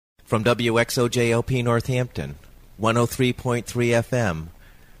From WXOJLP Northampton, 103.3 FM,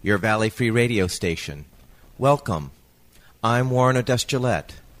 your Valley Free radio station. Welcome. I'm Warren Odess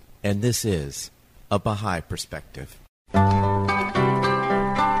Gillette, and this is A Baha'i Perspective.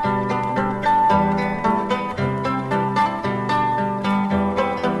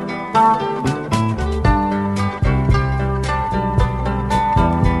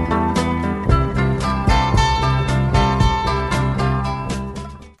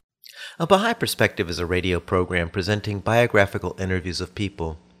 A Baha'i Perspective is a radio program presenting biographical interviews of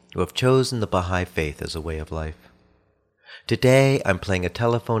people who have chosen the Baha'i faith as a way of life. Today, I'm playing a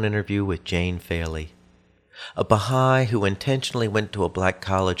telephone interview with Jane Faily, a Baha'i who intentionally went to a black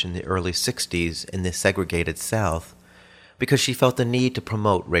college in the early 60s in the segregated South because she felt the need to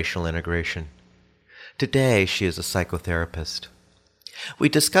promote racial integration. Today, she is a psychotherapist. We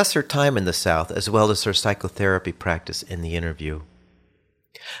discuss her time in the South as well as her psychotherapy practice in the interview.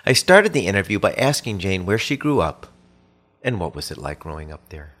 I started the interview by asking Jane where she grew up and what was it like growing up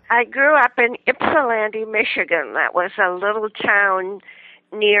there. I grew up in Ypsilanti, Michigan. That was a little town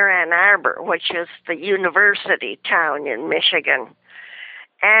near Ann Arbor, which is the university town in Michigan.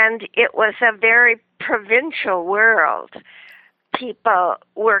 And it was a very provincial world. People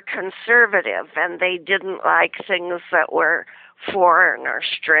were conservative, and they didn't like things that were foreign or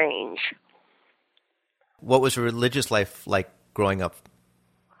strange. What was religious life like growing up?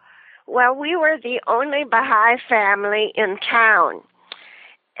 Well, we were the only Baha'i family in town,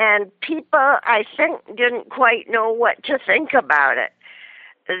 and people, I think, didn't quite know what to think about it.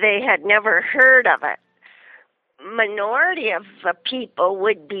 They had never heard of it. Minority of the people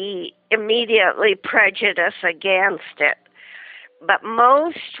would be immediately prejudiced against it, but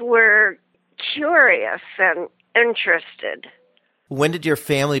most were curious and interested. When did your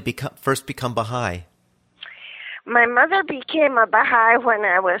family first become Baha'i? My mother became a Baha'i when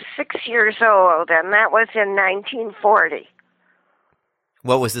I was 6 years old, and that was in 1940.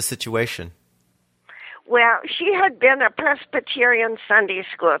 What was the situation? Well, she had been a Presbyterian Sunday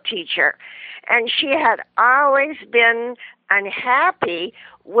school teacher, and she had always been unhappy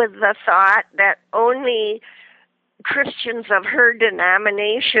with the thought that only Christians of her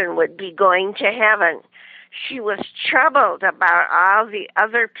denomination would be going to heaven. She was troubled about all the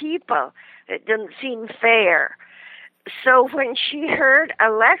other people. It didn't seem fair. So when she heard a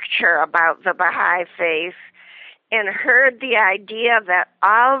lecture about the Baha'i faith and heard the idea that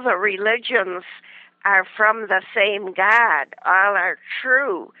all the religions are from the same God, all are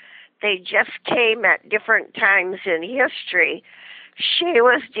true, they just came at different times in history, she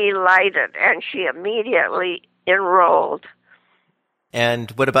was delighted and she immediately enrolled. And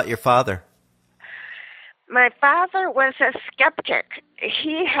what about your father? My father was a skeptic.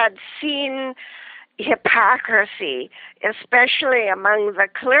 He had seen hypocrisy, especially among the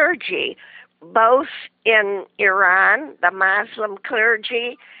clergy, both in Iran, the Muslim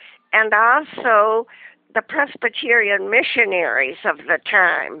clergy, and also the Presbyterian missionaries of the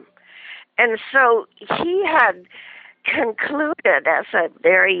time. And so he had concluded as a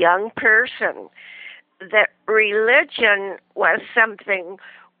very young person that religion was something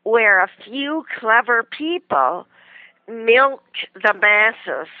where a few clever people milked the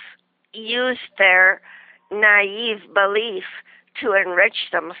masses, used their naive belief to enrich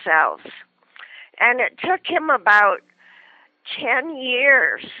themselves. And it took him about 10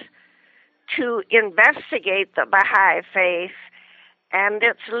 years to investigate the Baha'i faith and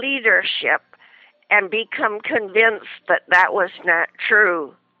its leadership and become convinced that that was not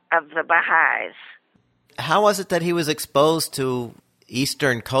true of the Baha'is. How was it that he was exposed to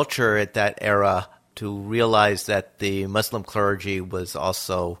Eastern culture at that era to realize that the Muslim clergy was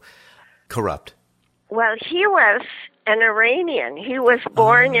also corrupt? Well, he was an Iranian. He was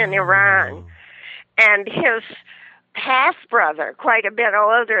born in Iran. And his half-brother, quite a bit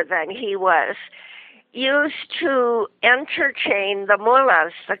older than he was, used to entertain the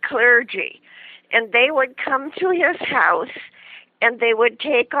mullahs, the clergy. And they would come to his house, and they would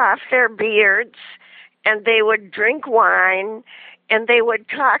take off their beards, and they would drink wine, and they would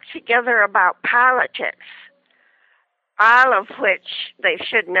talk together about politics, all of which they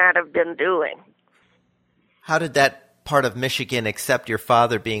should not have been doing. How did that part of Michigan accept your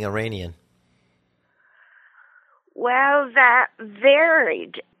father being Iranian? Well, that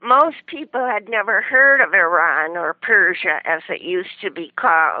varied. Most people had never heard of Iran or Persia, as it used to be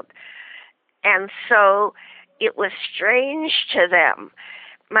called. And so it was strange to them.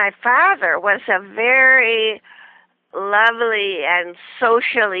 My father was a very lovely and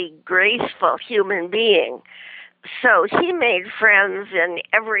socially graceful human being. So he made friends in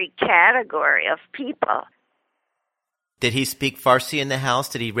every category of people. Did he speak Farsi in the house?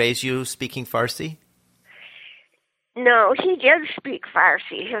 Did he raise you speaking Farsi? No, he did speak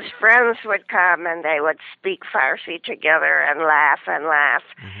Farsi. His friends would come and they would speak Farsi together and laugh and laugh.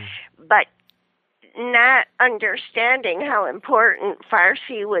 Mm-hmm. But not understanding how important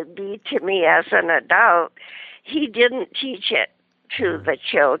Farsi would be to me as an adult, he didn't teach it to the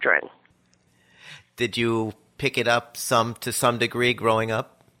children. Did you pick it up to some degree growing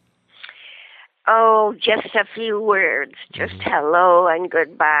up? Oh, just a few words, just hello and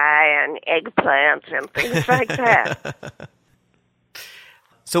goodbye and eggplants and things like that.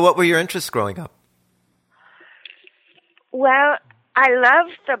 So what were your interests growing up? Well, I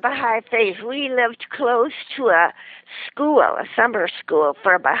loved the Baha'i faith. We lived close to a school, a summer school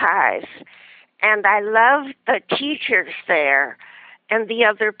for Baha'is, and I loved the teachers there and the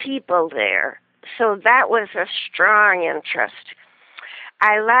other people there. So that was a strong interest.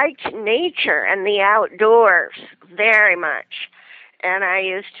 I liked nature and the outdoors very much. And I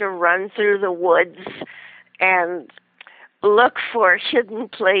used to run through the woods and look for hidden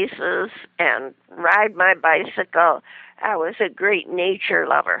places and ride my bicycle. I was a great nature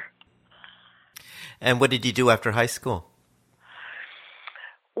lover. And what did you do after high school?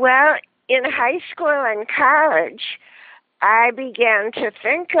 Well, in high school and college, I began to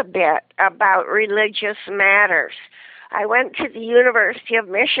think a bit about religious matters. I went to the University of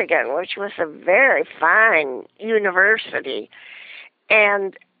Michigan, which was a very fine university,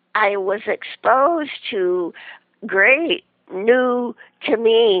 and I was exposed to great, new to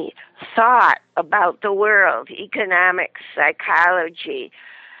me thought about the world, economics, psychology,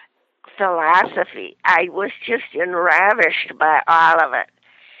 philosophy. I was just enravished by all of it.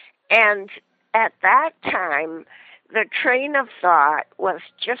 And at that time, the train of thought was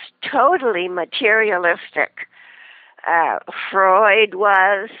just totally materialistic. Freud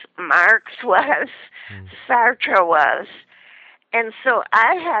was, Marx was, Sartre was. And so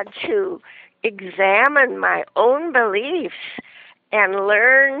I had to examine my own beliefs and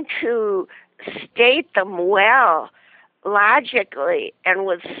learn to state them well, logically, and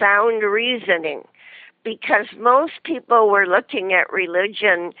with sound reasoning, because most people were looking at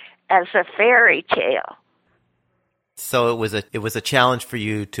religion as a fairy tale. So it was a challenge for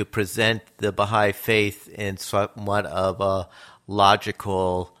you to present the Baha'i faith in somewhat of a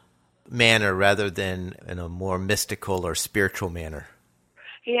logical manner rather than in a more mystical or spiritual manner.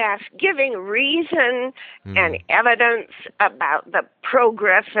 Yes, giving reason and evidence about the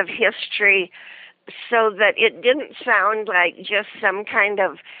progress of history so that it didn't sound like just some kind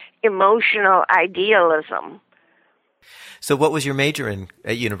of emotional idealism. So what was your major in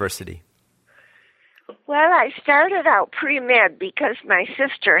at university? Well, I started out pre-med because my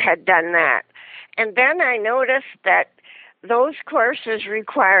sister had done that. And then I noticed that those courses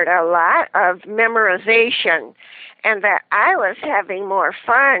required a lot of memorization and that I was having more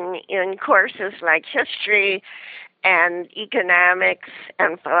fun in courses like history and economics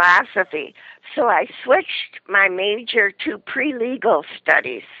and philosophy. So I switched my major to pre-legal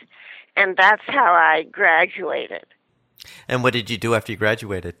studies, and that's how I graduated. And what did you do after you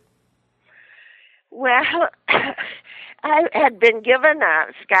graduated? Well, I had been given a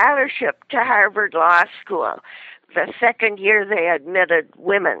scholarship to Harvard Law School the second year they admitted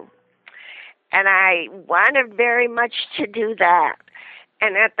women. And I wanted very much to do that.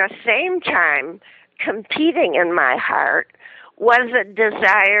 And at the same time, competing in my heart was a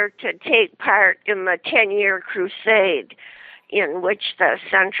desire to take part in the 10-year crusade in which the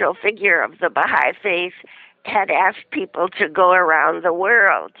central figure of the Baha'i faith had asked people to go around the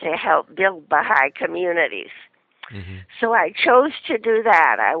world to help build Baha'i communities. Mm-hmm. So I chose to do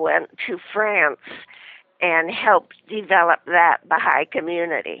that. I went to France and helped develop that Baha'i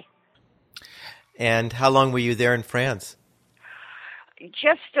community. And how long were you there in France?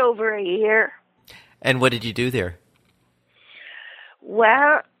 Just over a year. And what did you do there?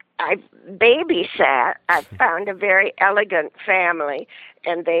 Well, I babysat. I found a very elegant family,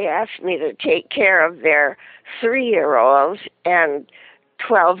 and they asked me to take care of their 3-year-olds and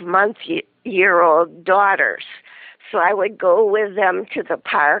 12-month-year-old daughters. So I would go with them to the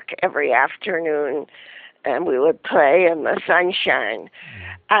park every afternoon, and we would play in the sunshine.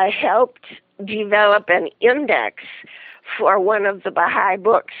 I helped develop an index for one of the Baha'i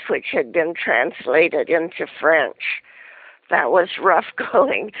books, which had been translated into French. That was rough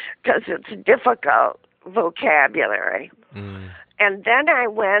going because it's difficult vocabulary. And then I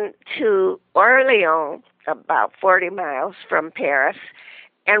went to Orléans, about 40 miles from Paris,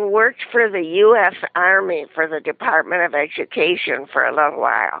 and worked for the U.S. Army for the Department of Education for a little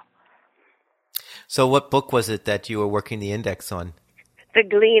while. So what book was it that you were working the index on? The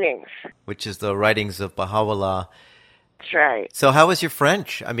Gleanings. Which is the writings of Baha'u'llah. That's right. So how was your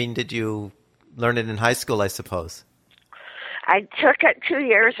French? I mean, did you learn it in high school, I suppose? I took it 2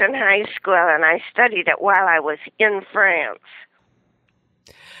 years in high school, and I studied it while I was in France.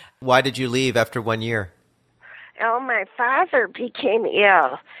 Why did you leave after 1 year? Oh, my father became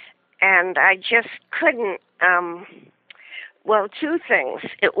ill, and I just couldn't, well, two things.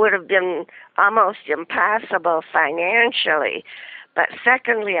 It would have been almost impossible financially, but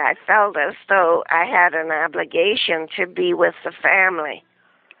secondly, I felt as though I had an obligation to be with the family.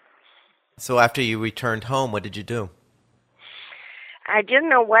 So after you returned home, what did you do? I didn't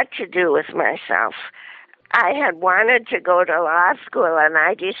know what to do with myself. I had wanted to go to law school, and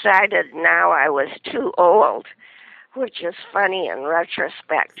I decided now I was too old, which is funny in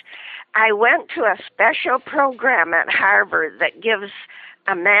retrospect. I went to a special program at Harvard that gives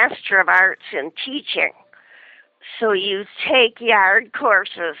a Master of Arts in Teaching. So you take yard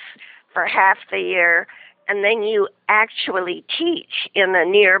courses for half the year, and then you actually teach in a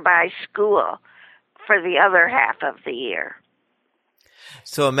nearby school for the other half of the year.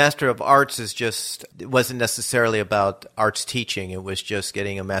 So a Master of Arts it wasn't necessarily about arts teaching. It was just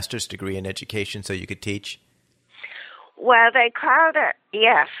getting a master's degree in education so you could teach? Well, they called it,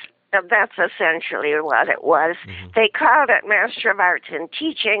 yes, that's essentially what it was. Mm-hmm. They called it Master of Arts in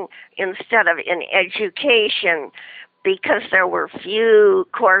Teaching instead of in Education because there were few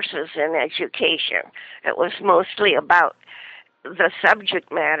courses in education. It was mostly about the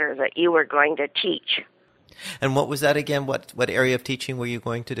subject matter that you were going to teach. And what was that again? What area of teaching were you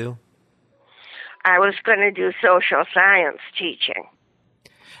going to do? I was going to do social science teaching.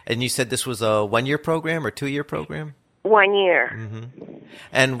 And you said this was a 1-year program or 2-year program? 1 year. Mm-hmm.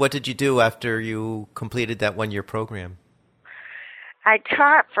 And what did you do after you completed that 1-year program? I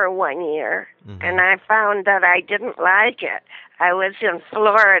taught for 1 year, mm-hmm. and I found that I didn't like it. I was in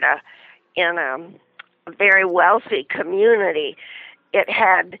Florida in a very wealthy community. It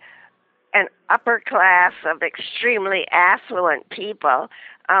had an upper class of extremely affluent people,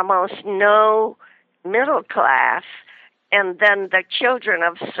 almost no middle class, and then the children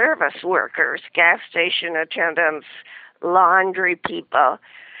of service workers, gas station attendants, laundry people.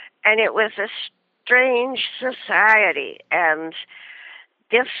 And it was a strange society, and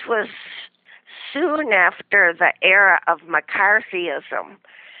this was soon after the era of McCarthyism,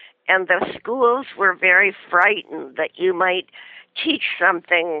 and the schools were very frightened that you might teach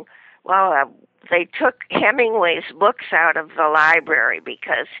something. Well, they took Hemingway's books out of the library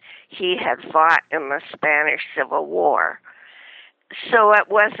because he had fought in the Spanish Civil War. So it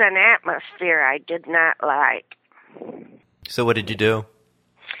was an atmosphere I did not like. So what did you do?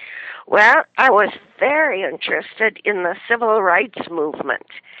 Well, I was very interested in the civil rights movement,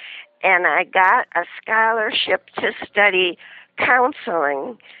 and I got a scholarship to study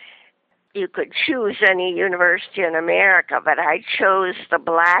counseling. You could choose any university in America, but I chose the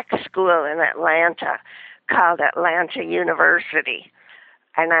black school in Atlanta called Atlanta University,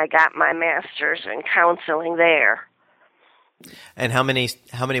 and I got my master's in counseling there. And how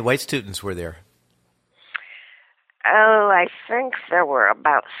many white students were there? Oh, I think there were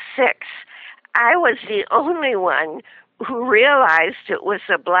about 6. I was the only one who realized it was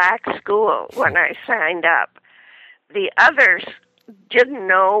a black school when I signed up. The others didn't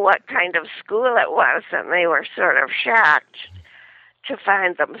know what kind of school it was, and they were sort of shocked to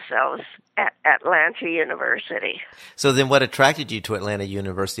find themselves at Atlanta University. So then what attracted you to Atlanta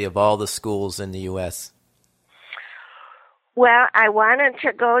University of all the schools in the U.S.? Well, I wanted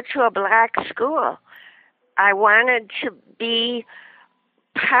to go to a black school. I wanted to be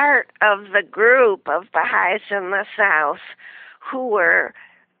part of the group of Baha'is in the South who were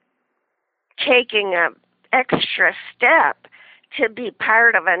taking an extra step to be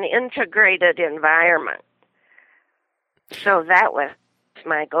part of an integrated environment. So that was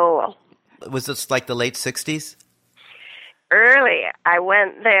my goal. Was this like the late 60s? Early. I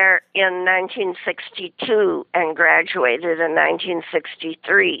went there in 1962 and graduated in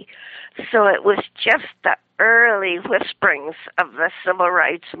 1963. So it was just the early whisperings of the civil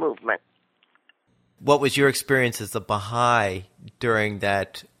rights movement. What was your experience as a Baha'i during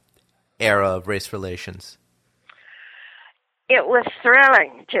that era of race relations? It was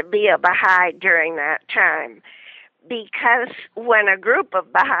thrilling to be a Baha'i during that time because when a group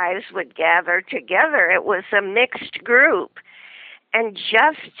of Baha'is would gather together, it was a mixed group. And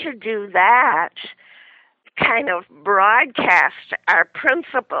just to do that, kind of broadcast our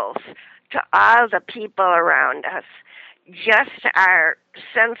principles to all the people around us, just our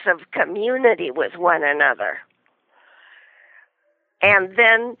sense of community with one another. And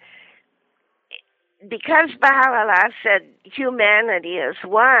then, because Baha'u'llah said humanity is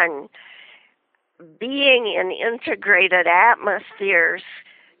one, being in integrated atmospheres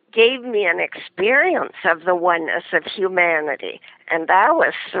gave me an experience of the oneness of humanity, and that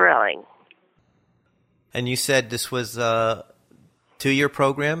was thrilling. And you said this was a 2-year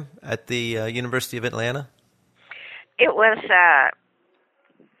program at the University of Atlanta? It was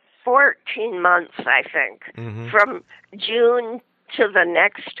 14 months, I think, from June to the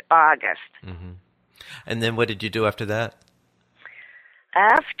next August. Mm-hmm. And then what did you do after that?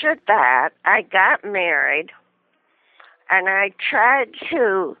 After that, I got married, and I tried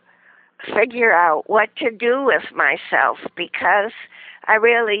to figure out what to do with myself because I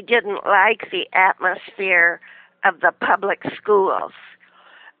really didn't like the atmosphere of the public schools.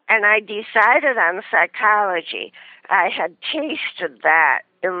 And I decided on psychology. I had tasted that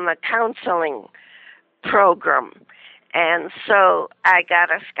in the counseling program. And so I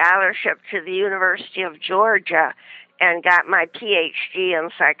got a scholarship to the University of Georgia and got my PhD in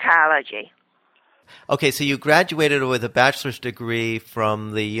psychology. Okay, so you graduated with a bachelor's degree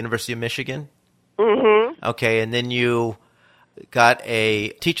from the University of Michigan? Mm-hmm. Okay, and then you got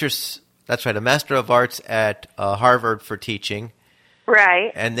a a Master of Arts at Harvard for teaching.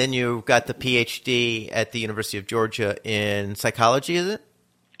 Right. And then you got the PhD at the University of Georgia in psychology, is it?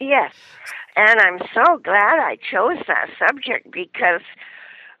 Yes. And I'm so glad I chose that subject because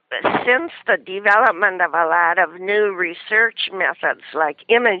since the development of a lot of new research methods like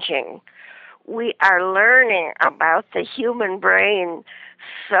imaging, we are learning about the human brain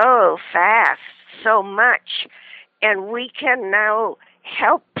so fast, so much, and we can now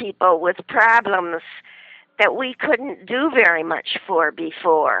help people with problems that we couldn't do very much for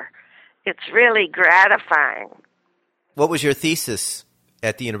before. It's really gratifying. What was your thesis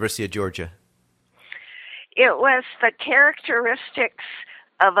at the University of Georgia? It was the characteristics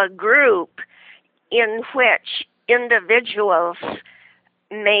of a group in which individuals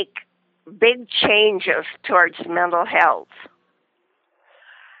make big changes towards mental health.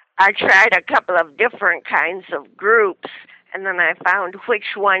 I tried a couple of different kinds of groups, and then I found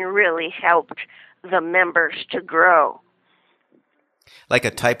which one really helped the members to grow. Like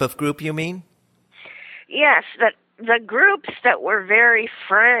a type of group, you mean? Yes, the groups that were very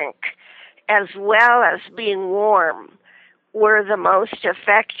frank as well as being warm were the most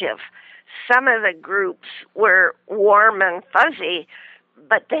effective. Some of the groups were warm and fuzzy,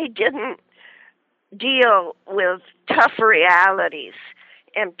 but they didn't deal with tough realities,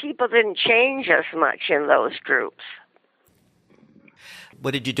 and people didn't change as much in those groups.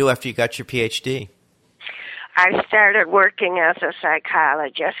 What did you do after you got your PhD? I started working as a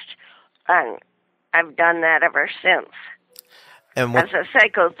psychologist, and I've done that ever since, And as a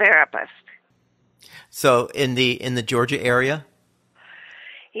psychotherapist. So in the Georgia area?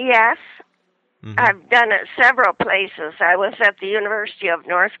 Yes. Mm-hmm. I've done it several places. I was at the University of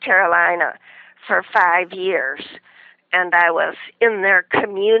North Carolina for 5 years, and I was in their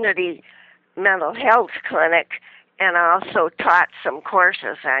community mental health clinic and also taught some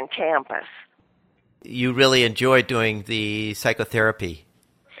courses on campus. You really enjoy doing the psychotherapy.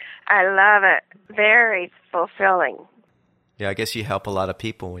 I love it. Very fulfilling. Yeah, I guess you help a lot of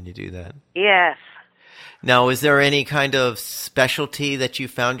people when you do that. Yes. Now, is there any kind of specialty that you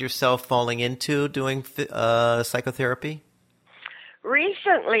found yourself falling into doing psychotherapy?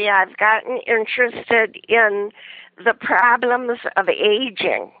 Recently, I've gotten interested in the problems of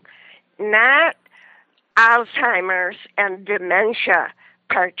aging, not Alzheimer's and dementia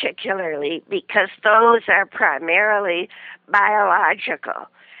particularly, because those are primarily biological.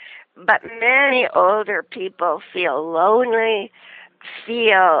 But many older people feel lonely,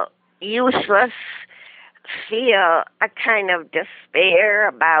 feel useless, feel a kind of despair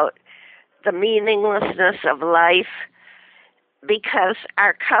about the meaninglessness of life because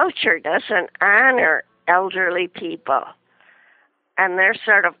our culture doesn't honor elderly people, and they're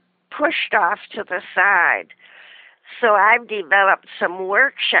sort of pushed off to the side. So I've developed some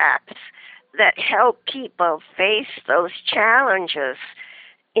workshops that help people face those challenges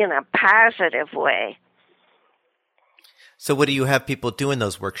in a positive way. So what do you have people do in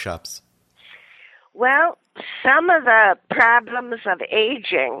those workshops? Well, some of the problems of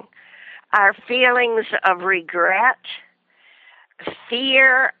aging are feelings of regret,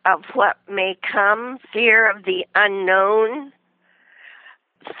 fear of what may come, fear of the unknown,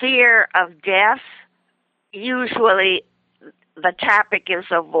 fear of death. Usually the topic is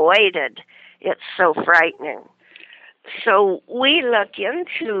avoided. It's so frightening. So we look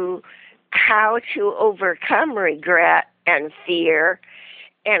into how to overcome regret and fear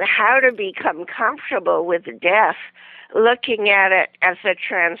and how to become comfortable with death, looking at it as a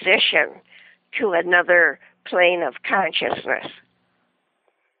transition to another plane of consciousness.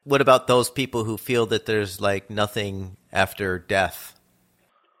 What about those people who feel that there's like nothing after death?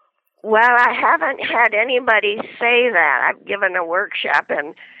 Well, I haven't had anybody say that. I've given a workshop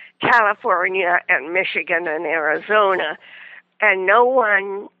in California and Michigan and Arizona, and no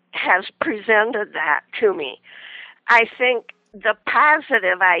one has presented that to me. I think the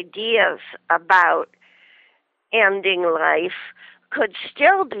positive ideas about ending life could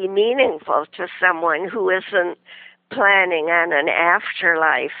still be meaningful to someone who isn't planning on an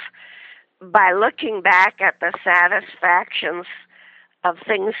afterlife by looking back at the satisfactions of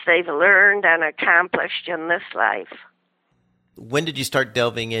things they've learned and accomplished in this life. When did you start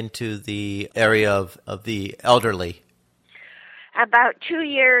delving into the area of the elderly? About 2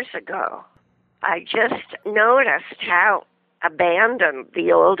 years ago. I just noticed how abandoned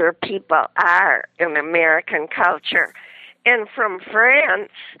the older people are in American culture. And from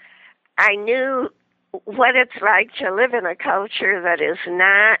France, I knew what it's like to live in a culture that is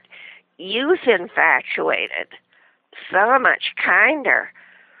not youth infatuated, so much kinder.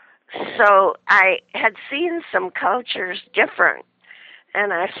 So I had seen some cultures different,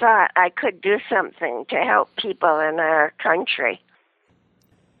 and I thought I could do something to help people in our country.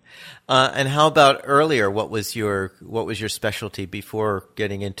 And how about earlier? What was your specialty before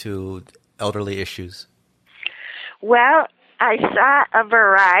getting into elderly issues? Well, I saw a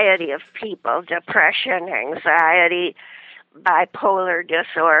variety of people: depression, anxiety, bipolar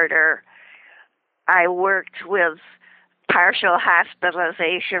disorder. I worked with partial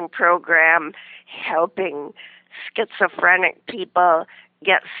hospitalization program, helping schizophrenic people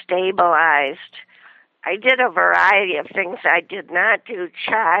get stabilized. I did a variety of things. I did not do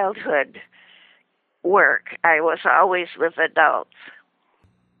childhood work. I was always with adults.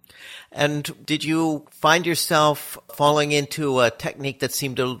 And did you find yourself falling into a technique that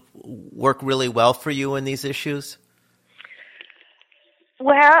seemed to work really well for you in these issues?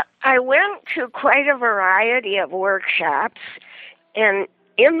 Well, I went to quite a variety of workshops, and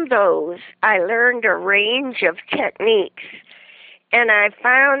in those I learned a range of techniques. And I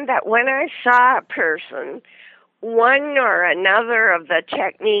found that when I saw a person, one or another of the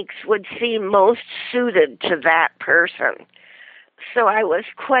techniques would seem most suited to that person. So I was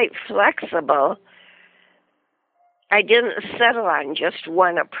quite flexible. I didn't settle on just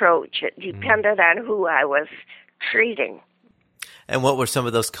one approach. It depended on who I was treating. And what were some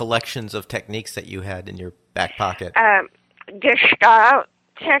of those collections of techniques that you had in your back pocket? Gestalt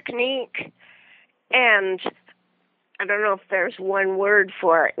technique, and I don't know if there's one word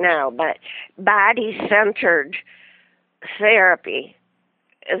for it now, but body-centered therapy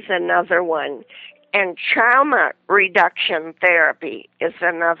is another one. And trauma reduction therapy is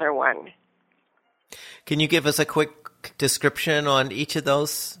another one. Can you give us a quick description on each of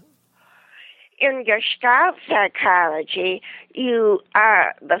those? In Gestalt psychology,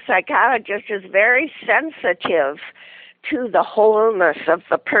 the psychologist is very sensitive to the wholeness of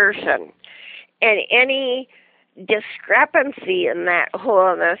the person. And any discrepancy in that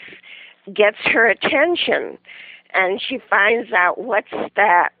wholeness gets her attention. And she finds out what's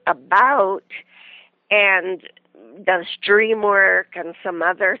that about and does dream work and some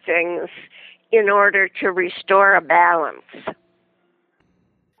other things in order to restore a balance.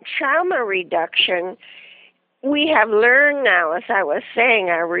 Trauma reduction, we have learned now, as I was saying,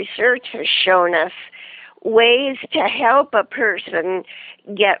 our research has shown us ways to help a person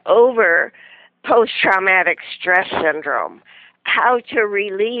get over post-traumatic stress syndrome, how to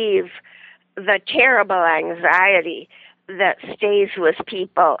relieve the terrible anxiety that stays with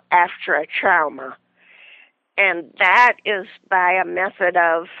people after a trauma. And that is by a method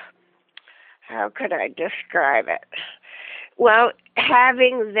of, how could I describe it? Well,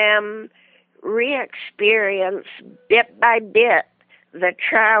 having them re-experience bit by bit the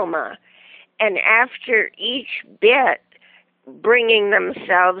trauma, and after each bit, bringing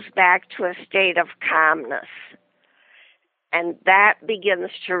themselves back to a state of calmness. And that begins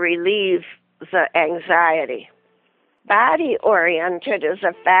to relieve the anxiety. Body-oriented is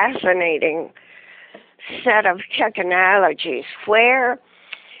a fascinating set of technologies where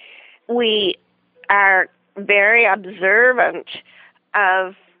we are very observant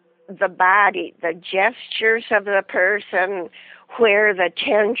of the body, the gestures of the person, where the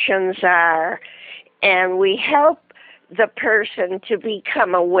tensions are, and we help the person to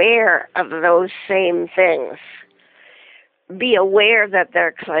become aware of those same things. Be aware that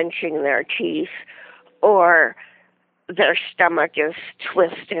they're clenching their teeth or their stomach is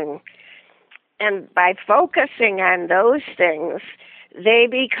twisting. And by focusing on those things, they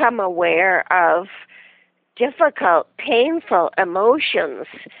become aware of difficult, painful emotions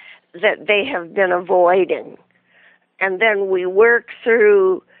that they have been avoiding. And then we work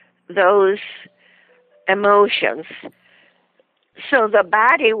through those emotions. So the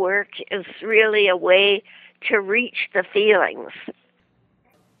body work is really a way to reach the feelings.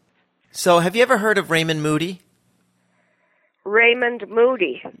 So have you ever heard of Raymond Moody? Raymond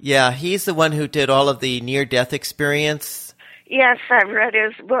Moody. Yeah, he's the one who did all of the near-death experience. Yes, I've read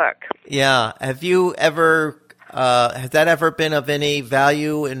his book. Yeah. Have you ever, has that ever been of any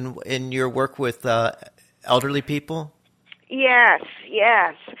value in your work with elderly people? Yes,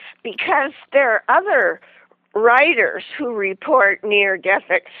 because there are other writers who report near-death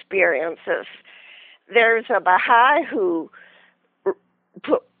experiences. There's a Baha'i who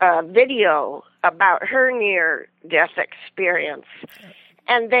put a video about her near-death experience,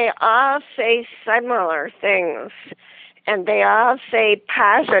 and they all say similar things, and they all say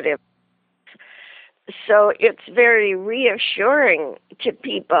positive. So it's very reassuring to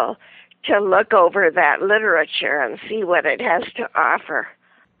people to look over that literature and see what it has to offer.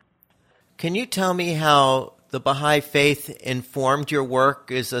 Can you tell me how the Baha'i faith informed your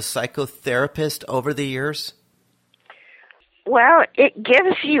work as a psychotherapist over the years? Well, it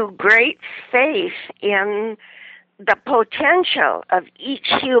gives you great faith in the potential of each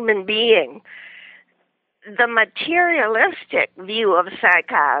human being. The materialistic view of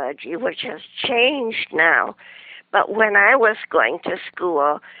psychology, which has changed now, but when I was going to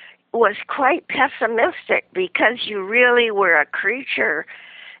school, was quite pessimistic because you really were a creature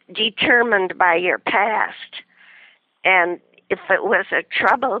determined by your past. And if it was a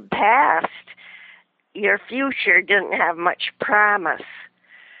troubled past, your future didn't have much promise.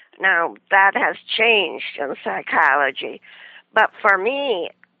 Now, that has changed in psychology. But for me,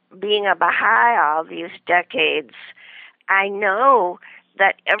 being a Baha'i all these decades, I know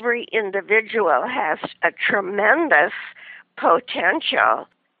that every individual has a tremendous potential.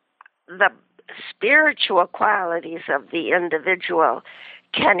 The spiritual qualities of the individual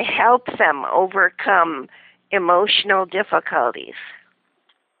can help them overcome emotional difficulties.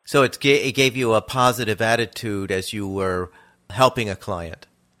 So it gave you a positive attitude as you were helping a client.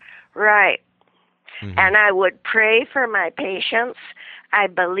 Right. Mm-hmm. And I would pray for my patients. I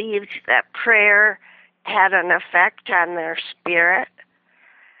believed that prayer had an effect on their spirit.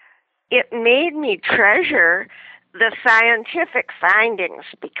 It made me treasure the scientific findings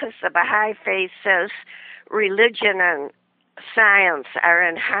because the Baha'i faith says religion and science are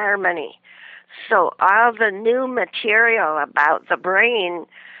in harmony. So all the new material about the brain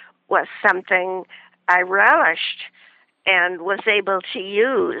was something I relished and was able to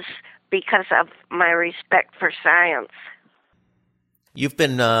use because of my respect for science. You've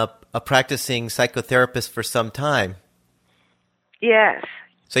been a practicing psychotherapist for some time. Yes.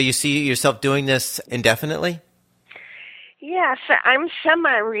 So you see yourself doing this indefinitely? Yes, I'm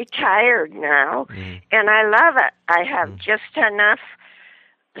semi-retired now, and I love it. I have just enough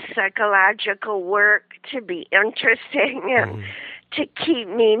psychological work to be interesting and to keep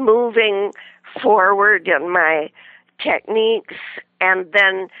me moving forward in my techniques, and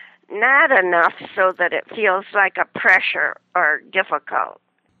then not enough so that it feels like a pressure or difficult.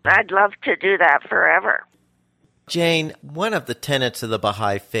 I'd love to do that forever. Jane, one of the tenets of the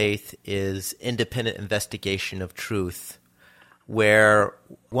Baha'i faith is independent investigation of truth, where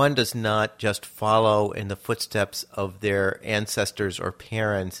one does not just follow in the footsteps of their ancestors or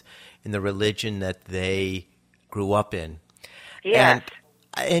parents in the religion that they grew up in. Yes.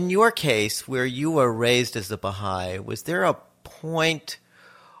 And in your case, where you were raised as a Baha'i, was there a point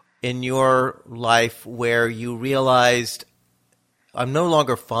in your life where you realized, I'm no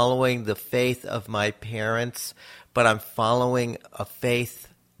longer following the faith of my parents, but I'm following a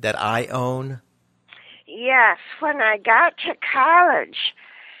faith that I own? Yes, when I got to college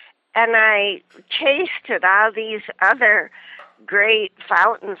and I tasted all these other great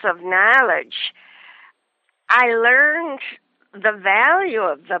fountains of knowledge, I learned the value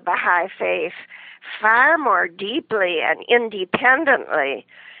of the Baha'i faith far more deeply and independently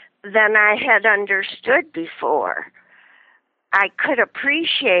than I had understood before. I could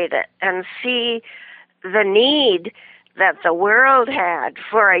appreciate it and see the need that the world had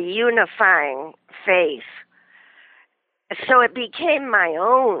for a unifying faith. So it became my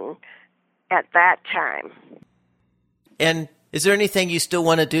own at that time. And is there anything you still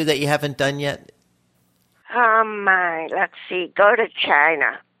want to do that you haven't done yet? Oh my, let's see, go to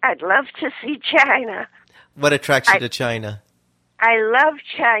China. I'd love to see China. What attracts you to China? I love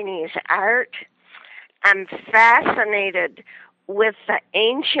Chinese art. I'm fascinated with the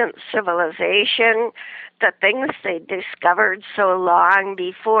ancient civilization, the things they discovered so long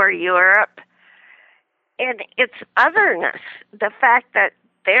before Europe, and its otherness, the fact that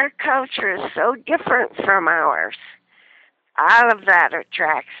their culture is so different from ours. All of that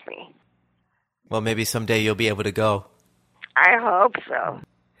attracts me. Well, maybe someday you'll be able to go. I hope so.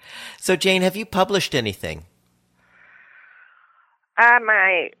 So, Jane, have you published anything?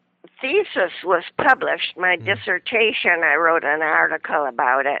 My thesis was published. My dissertation, I wrote an article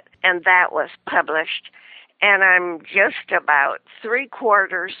about it, and that was published. And I'm just about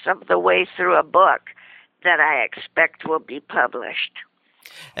 3/4 of the way through a book that I expect will be published.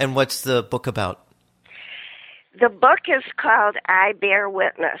 And what's the book about? The book is called I Bear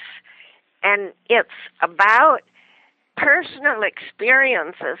Witness, and it's about personal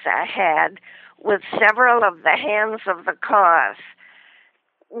experiences I had with several of the hands of the cause,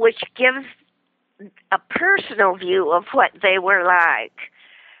 which gives a personal view of what they were like.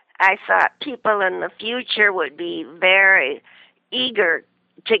 I thought people in the future would be very eager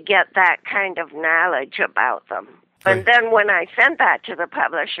to get that kind of knowledge about them. Right. And then when I sent that to the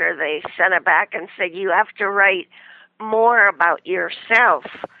publisher, they sent it back and said, you have to write more about yourself.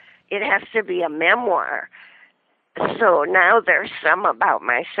 It has to be a memoir. So now there's some about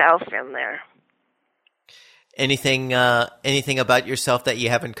myself in there. Anything about yourself that you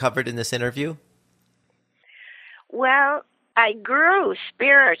haven't covered in this interview? Well, I grew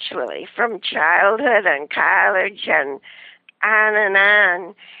spiritually from childhood and college and on and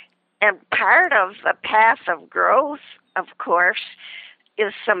on. And part of the path of growth, of course,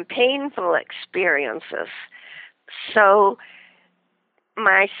 is some painful experiences. So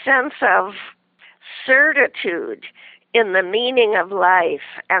my sense of certitude in the meaning of life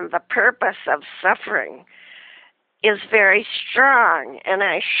and the purpose of suffering is very strong, and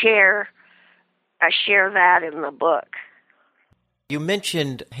I share that in the book. You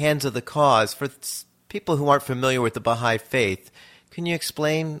mentioned Hands of the Cause. For people who aren't familiar with the Baha'i faith, can you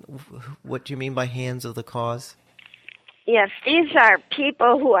explain what you mean by Hands of the Cause? Yes, these are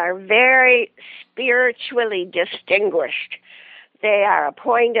people who are very spiritually distinguished. They are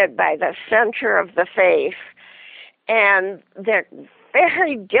appointed by the center of the faith, and they're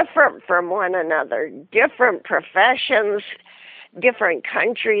very different from one another, different professions, different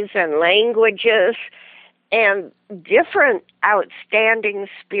countries and languages, and different outstanding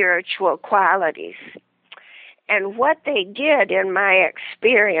spiritual qualities. And what they did, in my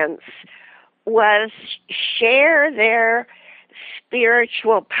experience, was share their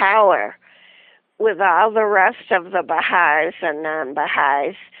spiritual power with all the rest of the Baha'is and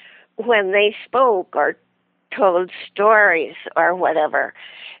non-Baha'is when they spoke or told stories or whatever,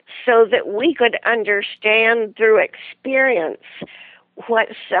 so that we could understand through experience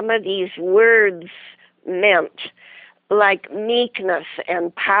what some of these words meant, like meekness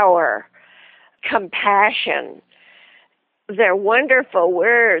and power, compassion. They're wonderful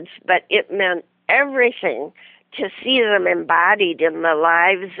words, but it meant everything to see them embodied in the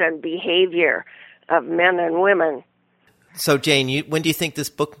lives and behavior of men and women. So, Jane, when do you think this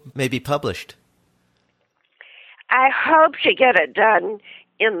book may be published? I hope to get it done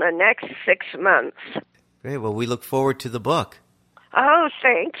in the next 6 months. Great. Well, we look forward to the book. Oh,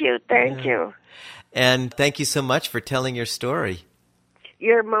 thank you. Thank you. And thank you so much for telling your story.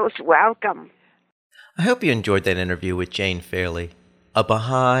 You're most welcome. I hope you enjoyed that interview with Jane Faily, a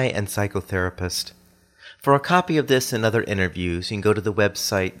Baha'i and psychotherapist. For a copy of this and other interviews, you can go to the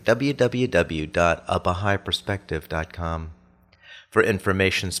website www.abahaiperspective.com. For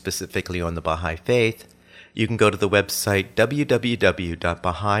information specifically on the Baha'i faith, you can go to the website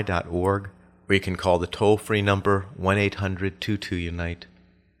www.baha'i.org, or you can call the toll-free number 1-800-22-UNITE.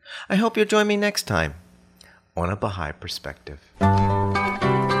 I hope you'll join me next time on A Baha'i Perspective.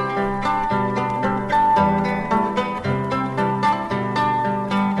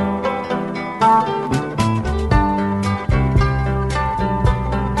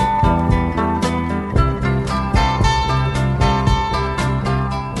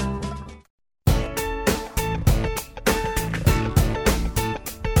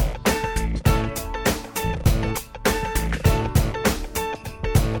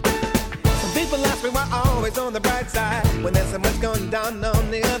 On the bright side, when there's so much going down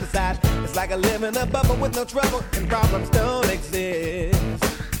on the other side, it's like I live in a bubble with no trouble and problems don't exist.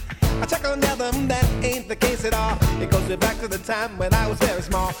 I check on them, that ain't the case at all. It goes way back to the time when I was very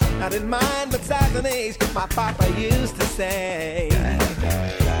small. I didn't mind but size and age, my papa used to say.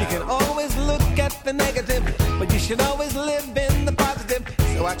 You can always look at the negative, but you should always live in the positive.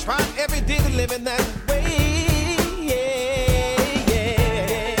 So I try every day to live in that way.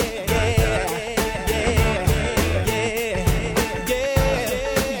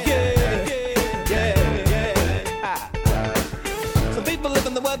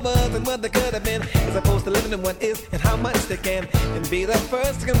 And what they could have been, as opposed to living in what is and how much they can, and be the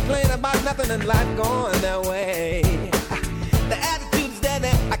first to complain about nothing in life going their way. The attitude's dead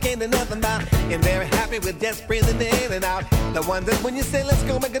and I can't do nothing about it. And they're happy with just breathing in and out. The ones that when you say let's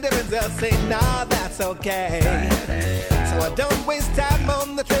go make a difference, they'll say nah, that's okay. So I don't waste time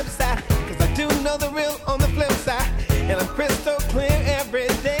on the flip side, cause I do know the real on the flip side. And I'm crystal clear every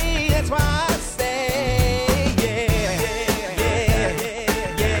day. That's why I say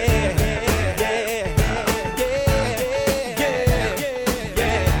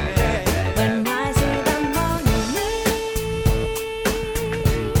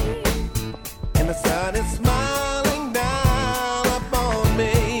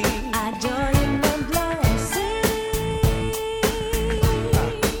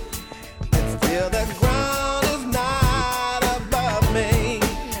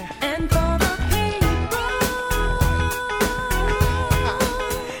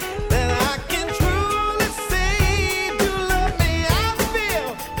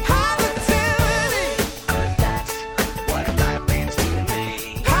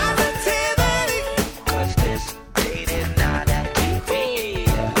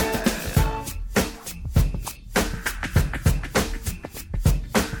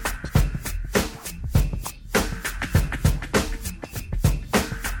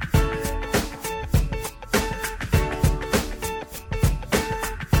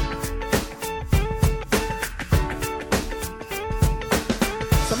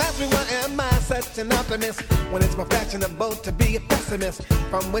an optimist when it's more fashionable to be a pessimist.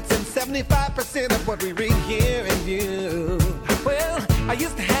 From within 75% of what we read, hear, and view. Well, I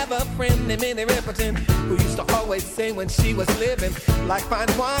used to have a friend named Minnie Riperton who used to always say when she was living, like fine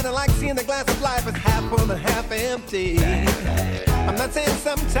wine, I like seeing the glass of life as half full and half empty. I'm not saying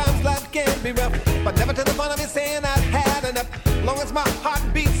sometimes life can be rough, but never to the point of me saying I've had enough. Long as my heart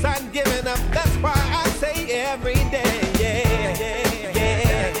beats, I'm giving up. That's why I say every day, yeah, yeah, yeah,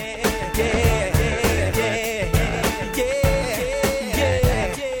 yeah.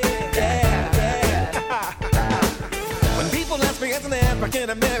 As an African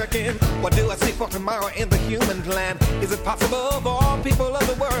American, what do I see for tomorrow in the human plan? Is it possible for all people of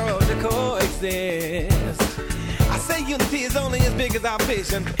the world to coexist? I say unity is only as big as our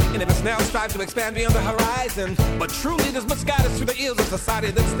vision, and if it's now strive to expand beyond the horizon. But truly there's much guidance through the ills of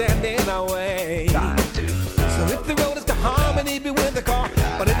society that stand in our way. So if the road is to harmony, be with the car.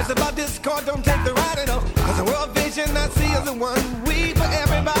 But if it's about discord, don't take the ride at all. Cause the world vision I see is the one we for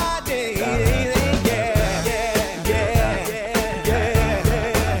everybody. Yeah.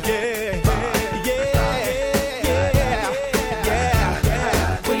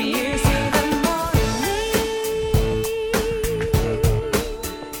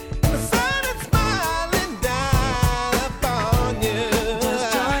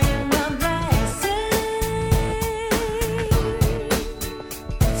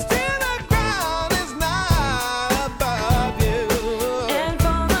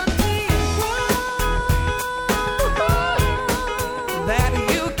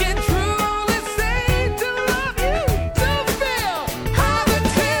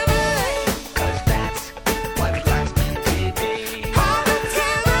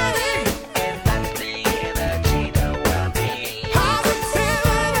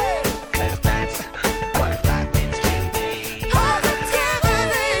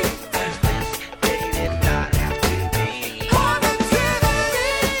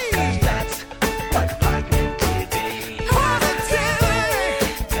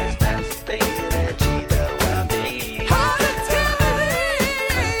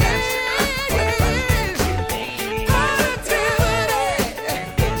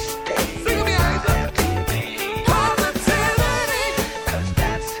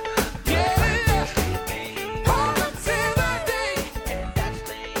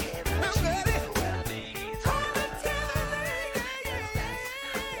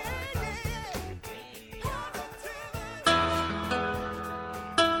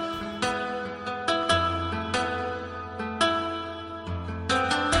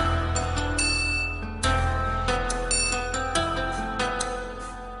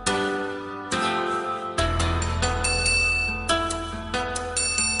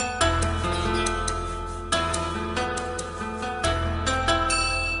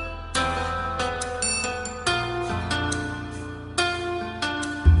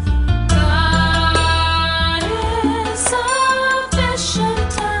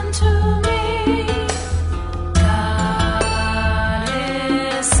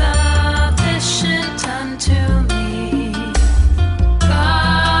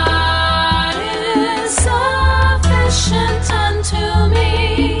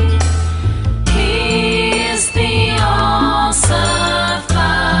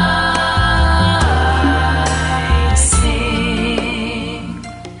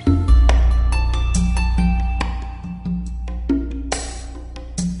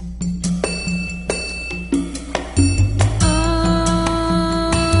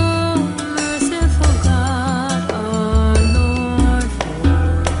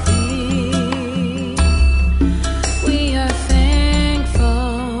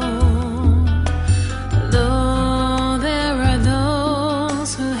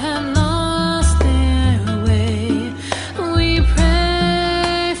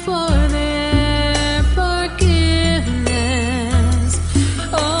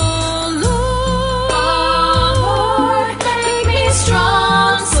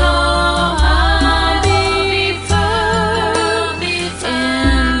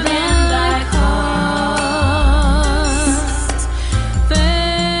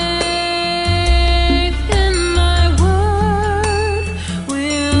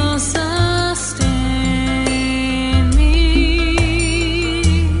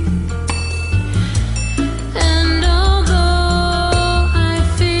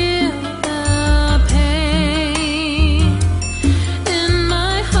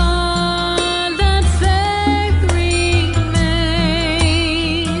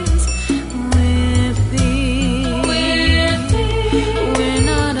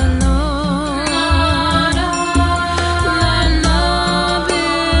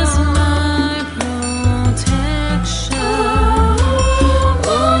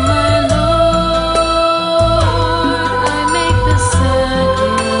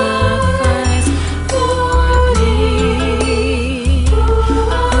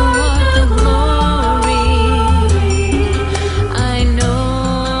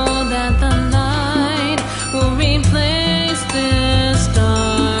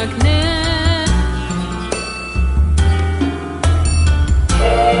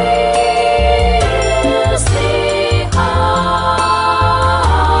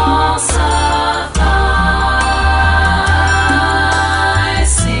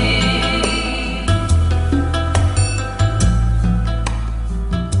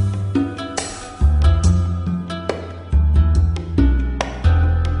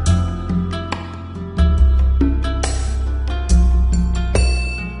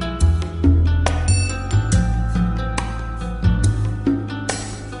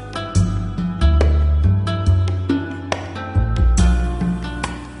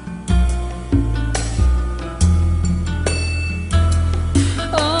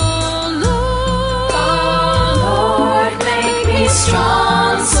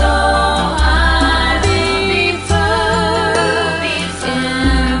 strong, so I will be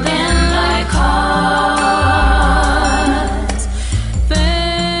firm in my cause. Faith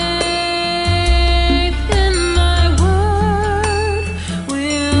in my word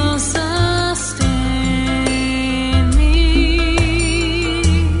will sustain me.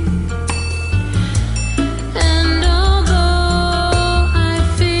 And although I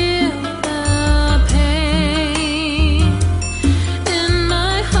feel the pain in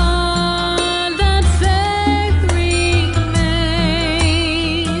my heart, that faith remains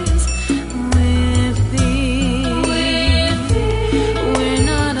with thee. We're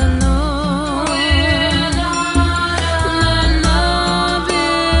not alone. My love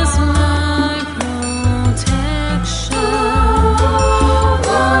is my protection. Oh,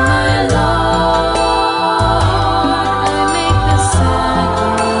 my Lord, I make the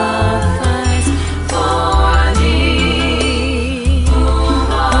sacrifice for thee.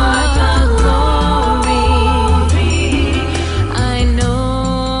 For the glory, I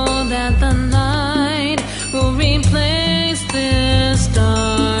know that the night will replace this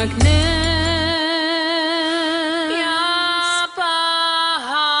darkness. Ya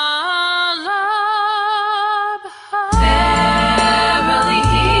Bahá'í. Verily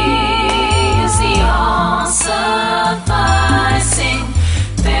He is the all-sufficing.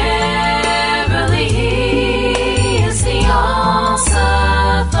 Verily He is the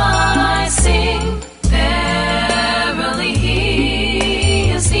all-sufficing. Verily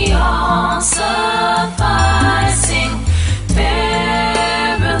He is the all-sufficing.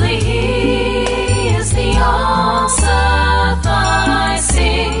 Verily He is the all-sufficing.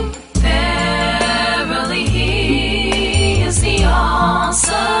 Verily He is the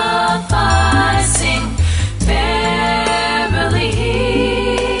all-sufficing. Verily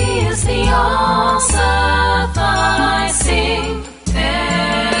He is the all-sufficing.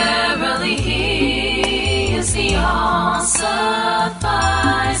 Verily He is the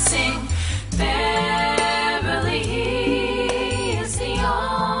all-sufficing. Verily He is the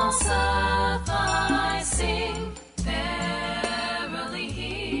all-sufficing. Verily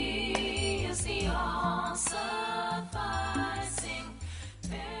He is the all-sufficing.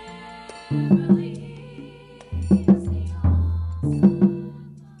 Verily He is the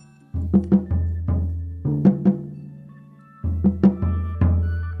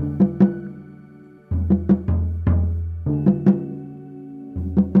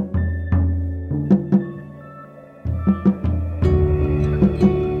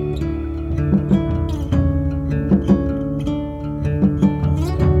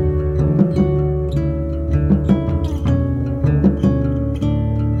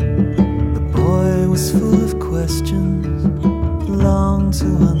The boy was full of questions, longed to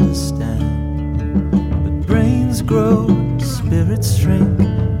understand. But brains grow, spirits shrink.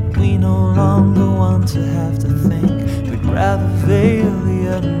 We no longer want to have to think. We'd rather veil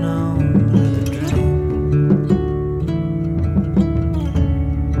the unknown with a drink.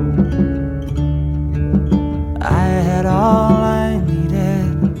 I had all I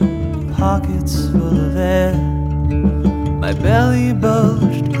needed, pockets full of air. My belly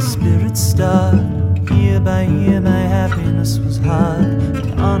bulged, spirits starved. Year by year my happiness was hard,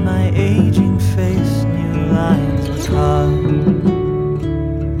 and on my aging face new lines were carved.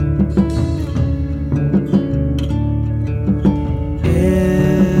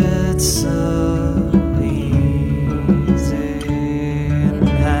 It's so easy in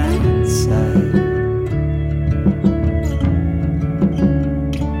hindsight.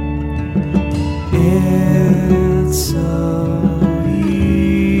 It's so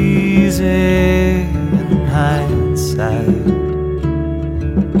easy in hindsight.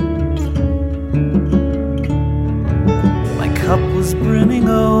 My cup was brimming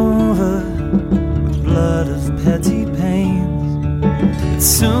over with blood of petty pains. It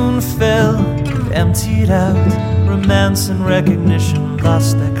soon fell, emptied out. Romance and recognition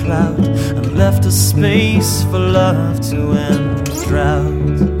lost their clout and left a space for love to end the drought.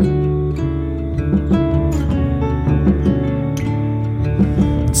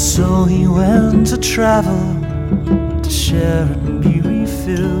 So he went to travel, to share and be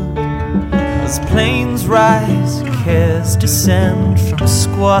refilled. As planes rise, cares descend from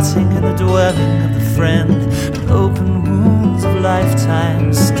squatting in the dwelling of the friend, and open wounds of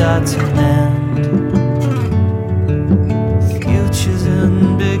lifetime start to mend. Futures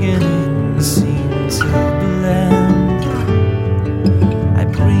and beginnings seem to blend. I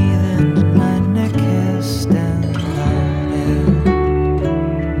breathe in and my neck hair stand on end.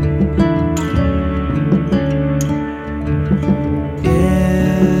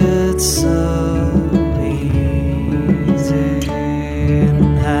 It's so easy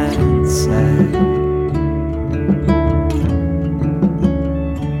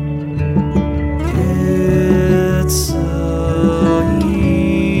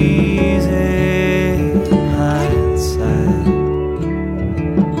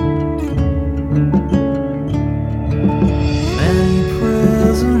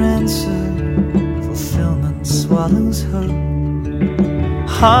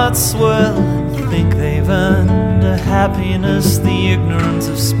hearts swirl and think they've earned a happiness the ignorance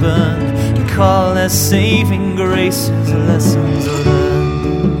have spurned, and call their saving graces lessons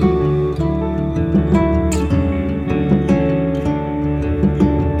learned.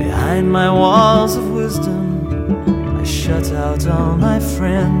 Behind my walls of wisdom I shut out all my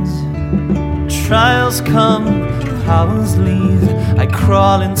friends. Trials come, powers leave, I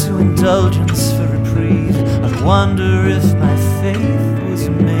crawl into indulgence for reprieve. I wonder if my faith was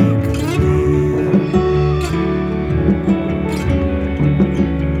make-believe.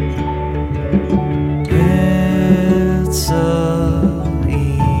 It's so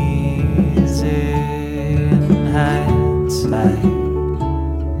easy in hindsight.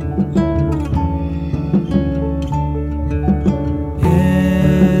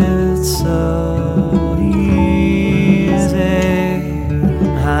 It's so easy in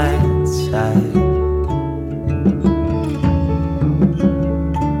hindsight.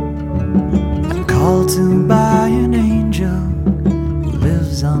 I'm called to by an angel who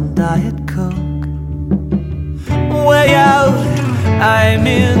lives on Diet Coke. Way out, I'm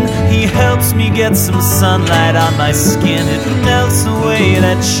in. He helps me get some sunlight on my skin. It melts away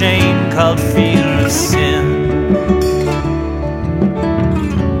that shame called fear of sin.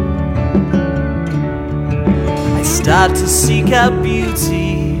 I start to seek out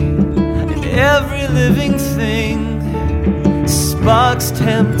beauty in every living thing. Sparks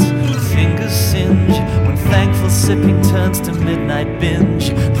tempt, fingers singe, when thankful sipping turns to midnight binge.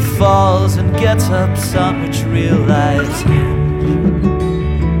 The falls and get-ups on which real lives hinge.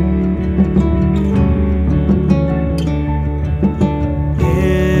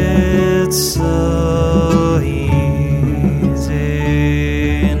 It's so easy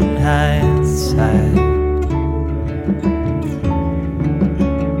in hindsight.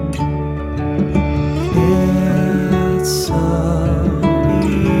 It's so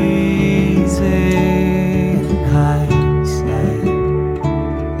easy in hindsight.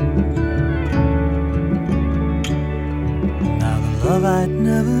 Now the love I'd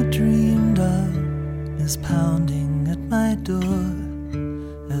never dreamed of is pounding at my door.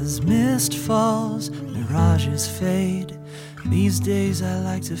 As mist falls, mirages fade. These days I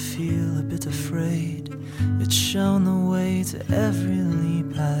like to feel a bit afraid. It's shown the way to every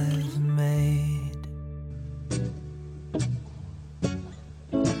leap I've made.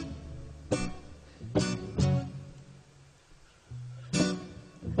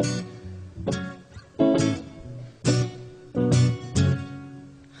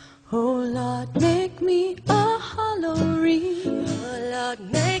 Oh Lord, make me a hollow reed. Oh Lord,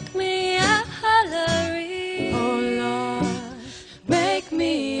 make me a hollow reed. Oh Lord, make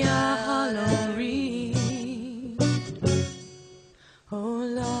me a hollow reed. Oh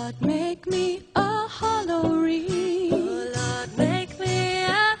Lord, make me a hollow reed. Oh Lord, make me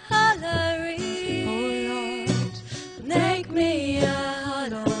a hollow reed. Oh Lord, make me a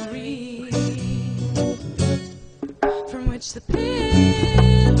hollow reed, from which the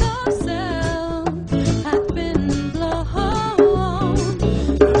pit of sound hath been blown,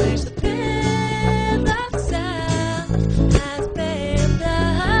 from which the pit of sound has been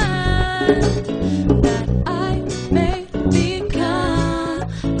blown, that I may become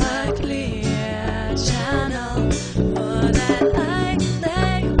a clear channel, oh, that I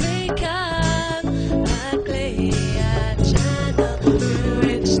may become a clear channel, through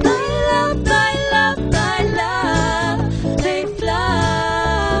which thy love, thy love, thy love may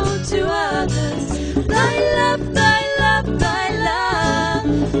flow to others. Thy love, thy love, thy love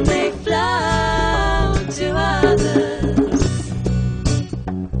may flow to others.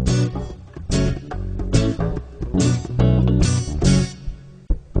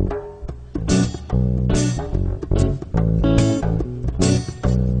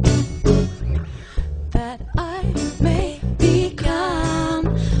 That I may become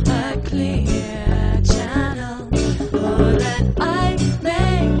a clear channel, oh, that I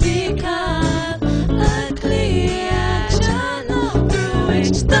may become a clear channel, through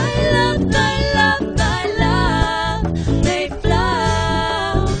which thy love, thy love, thy love may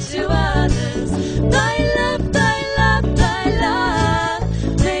flow to others. Thy love, thy love, thy love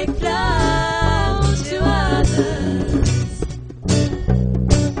may flow to others.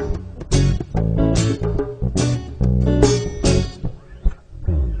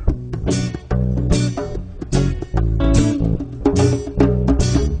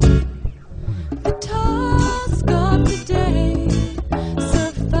 The task of the day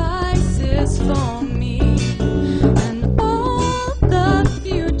suffices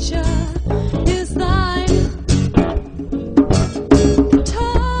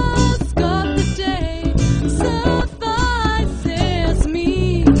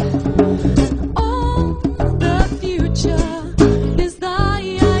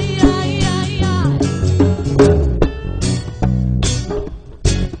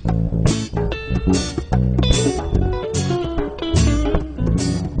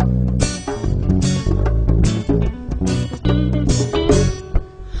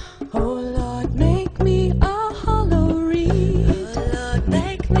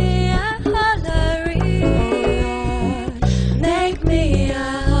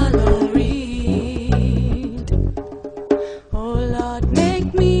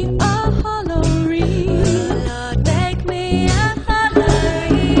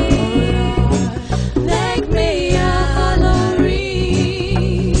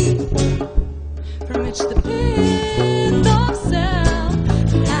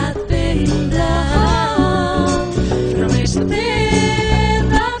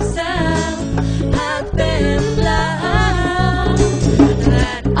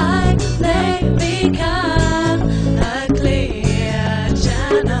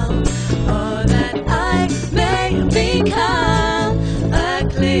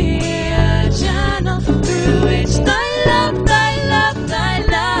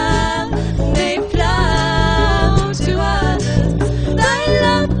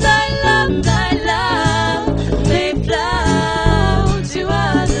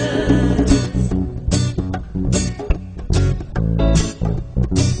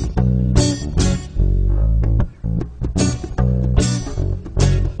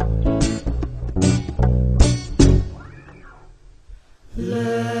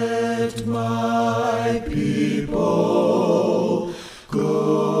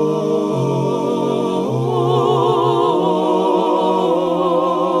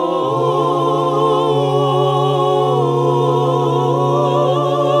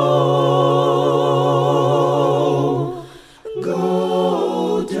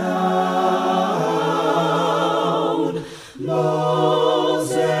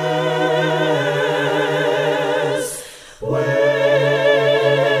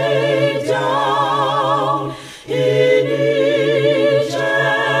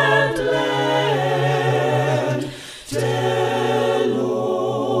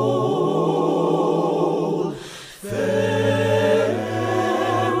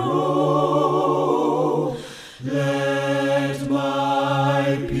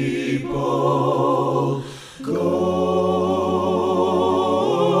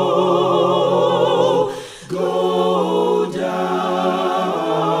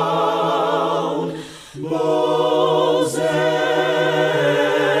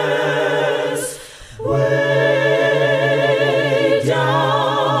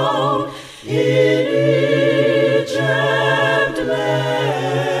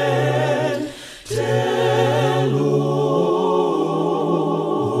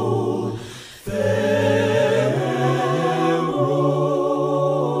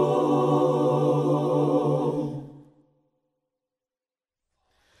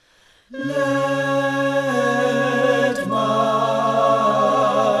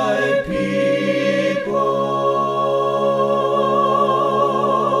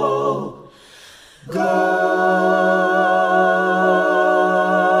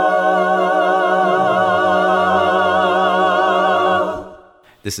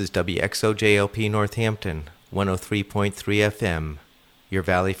This is WXOJLP Northampton, 103.3 FM, your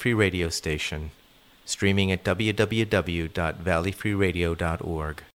Valley Free Radio station, streaming at www.valleyfreeradio.org.